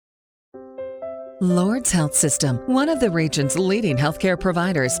Lord's Health System, one of the region's leading healthcare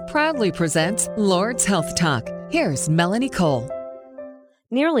providers, proudly presents Lord's Health Talk. Here's Melanie Cole.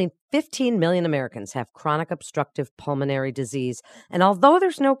 Nearly 15 million Americans have chronic obstructive pulmonary disease, and although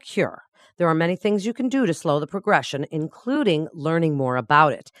there's no cure, there are many things you can do to slow the progression, including learning more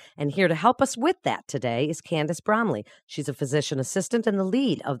about it. And here to help us with that today is Candace Bromley. She's a physician assistant and the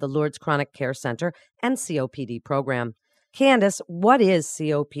lead of the Lourdes Chronic Care Center and COPD program. Candace, what is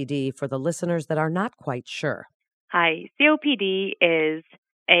COPD for the listeners that are not quite sure? Hi, COPD is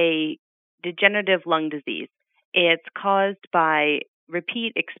a degenerative lung disease. It's caused by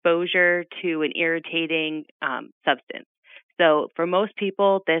repeat exposure to an irritating substance. So for most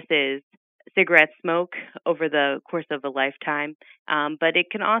people, this is cigarette smoke over the course of a lifetime, but it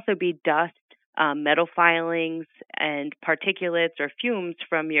can also be dust, metal filings, and particulates or fumes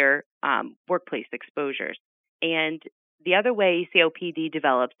from your workplace exposures. And the other way COPD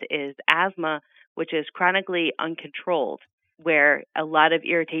develops is asthma, which is chronically uncontrolled, where a lot of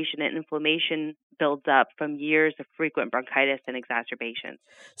irritation and inflammation builds up from years of frequent bronchitis and exacerbations.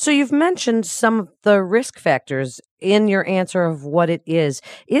 So you've mentioned some of the risk factors in your answer of what it is.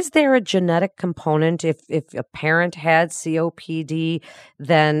 Is there a genetic component if a parent had COPD,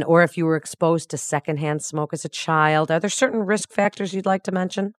 then, or if you were exposed to secondhand smoke as a child? Are there certain risk factors you'd like to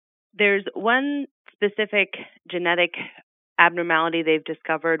mention? There's one specific genetic abnormality they've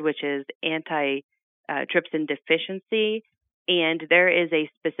discovered, which is antitrypsin deficiency, and there is a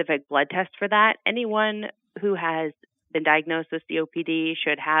specific blood test for that. Anyone who has been diagnosed with COPD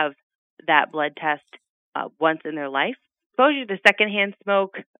should have that blood test once in their life. Exposure to secondhand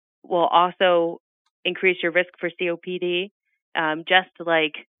smoke will also increase your risk for COPD, just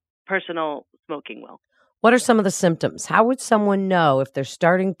like personal smoking will. What are some of the symptoms? How would someone know if they're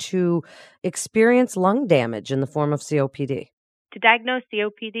starting to experience lung damage in the form of COPD? To diagnose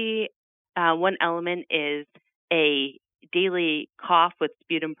COPD, one element is a daily cough with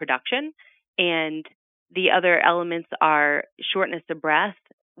sputum production, and the other elements are shortness of breath,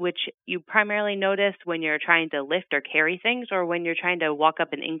 which you primarily notice when you're trying to lift or carry things or when you're trying to walk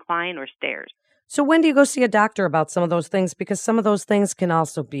up an incline or stairs. So when do you go see a doctor about some of those things? Because some of those things can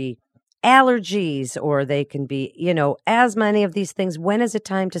also be allergies, or they can be, asthma, any of these things. When is it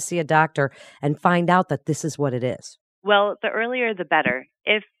time to see a doctor and find out that this is what it is? Well, the earlier the better.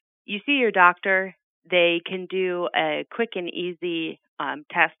 If you see your doctor, they can do a quick and easy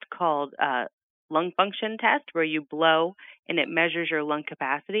test called lung function test, where you blow and it measures your lung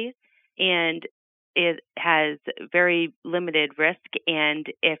capacities. And it has very limited risk. And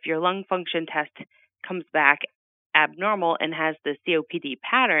if your lung function test comes back abnormal and has the COPD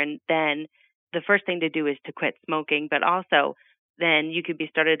pattern, then the first thing to do is to quit smoking, but also then you could be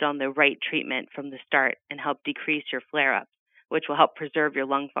started on the right treatment from the start and help decrease your flare-ups, which will help preserve your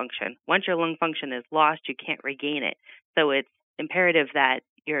lung function. Once your lung function is lost, you can't regain it. So it's imperative that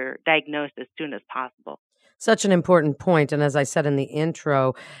you're diagnosed as soon as possible. Such an important point. And as I said in the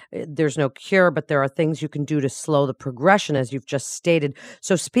intro, there's no cure, but there are things you can do to slow the progression, as you've just stated.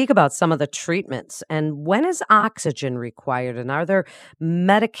 So speak about some of the treatments. And when is oxygen required? And are there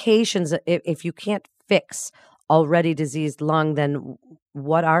medications if you can't fix already diseased lung, then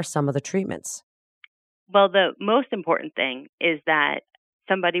what are some of the treatments? Well, the most important thing is that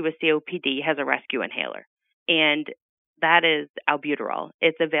somebody with COPD has a rescue inhaler, and that is albuterol.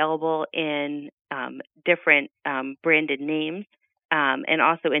 It's available in different branded names and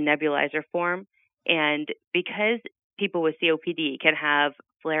also in nebulizer form. And because people with COPD can have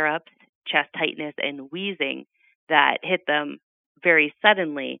flare-ups, chest tightness, and wheezing that hit them very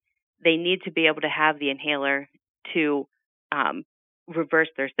suddenly, they need to be able to have the inhaler to reverse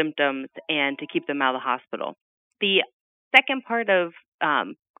their symptoms and to keep them out of the hospital. The second part of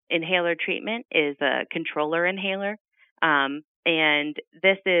inhaler treatment is a controller inhaler. And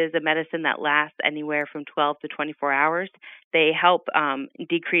this is a medicine that lasts anywhere from 12 to 24 hours. They help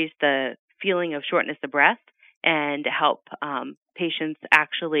decrease the feeling of shortness of breath and help patients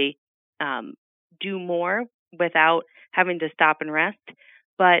actually do more without having to stop and rest.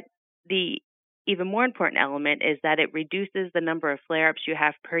 But the even more important element is that it reduces the number of flare-ups you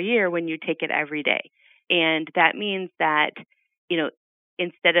have per year when you take it every day. And that means that,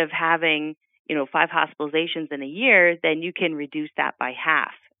 instead of having 5 hospitalizations in a year, then you can reduce that by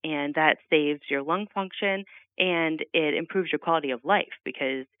half. And that saves your lung function and it improves your quality of life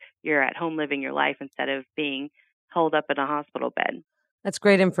because you're at home living your life instead of being held up in a hospital bed. That's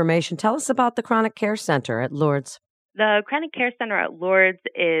great information. Tell us about the Chronic Care Center at Lourdes. The Chronic Care Center at Lourdes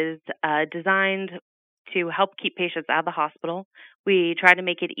is designed to help keep patients out of the hospital. We try to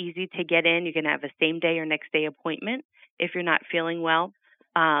make it easy to get in. You can have a same day or next day appointment if you're not feeling well.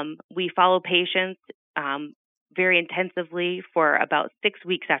 We follow patients very intensively for about 6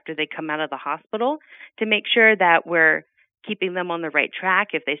 weeks after they come out of the hospital to make sure that we're keeping them on the right track.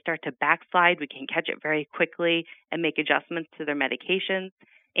 If they start to backslide, we can catch it very quickly and make adjustments to their medications.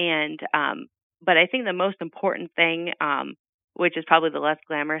 And but I think the most important thing, which is probably the less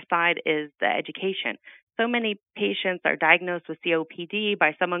glamorous side, is the education. So many patients are diagnosed with COPD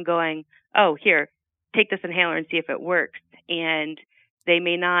by someone going, "Oh, here, take this inhaler and see if it works." And they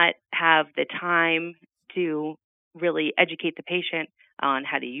may not have the time to really educate the patient on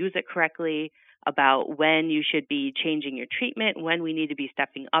how to use it correctly, about when you should be changing your treatment, when we need to be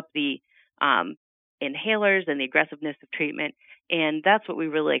stepping up the inhalers and the aggressiveness of treatment. And that's what we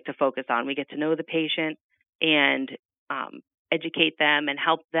really like to focus on. We get to know the patient and educate them and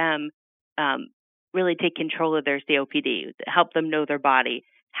help them really take control of their COPD, help them know their body,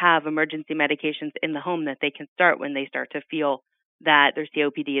 have emergency medications in the home that they can start when they start to feel that their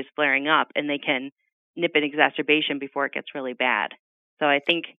COPD is flaring up, and they can nip an exacerbation before it gets really bad. So I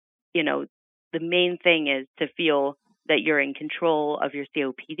think, the main thing is to feel that you're in control of your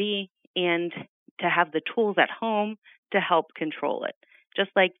COPD and to have the tools at home to help control it.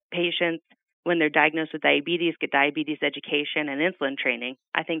 Just like patients, when they're diagnosed with diabetes, get diabetes education and insulin training,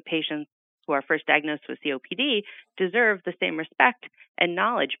 I think patients who are first diagnosed with COPD deserve the same respect and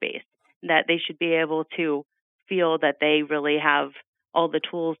knowledge base, that they should be able to feel that they really have all the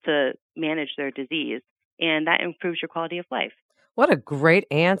tools to manage their disease, and that improves your quality of life. What a great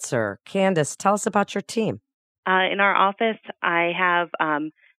answer. Candace, tell us about your team. In our office, I have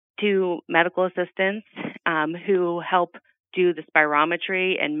 2 medical assistants who help do the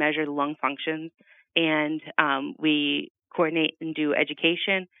spirometry and measure the lung functions, and we coordinate and do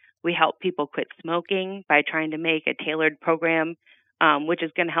education. We help people quit smoking by trying to make a tailored program which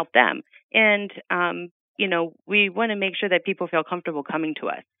is going to help them. And, we want to make sure that people feel comfortable coming to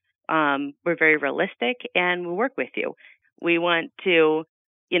us. We're very realistic, and we work with you. We want to,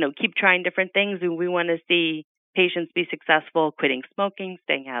 keep trying different things, and we want to see patients be successful quitting smoking,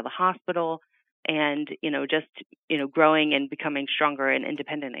 staying out of the hospital, and, growing and becoming stronger and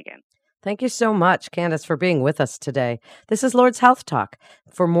independent again. Thank you so much, Candace, for being with us today. This is Lourdes Health Talk.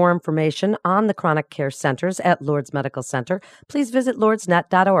 For more information on the chronic care centers at Lourdes Medical Center, please visit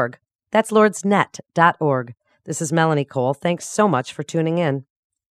lourdesnet.org. That's lourdesnet.org. This is Melanie Cole. Thanks so much for tuning in.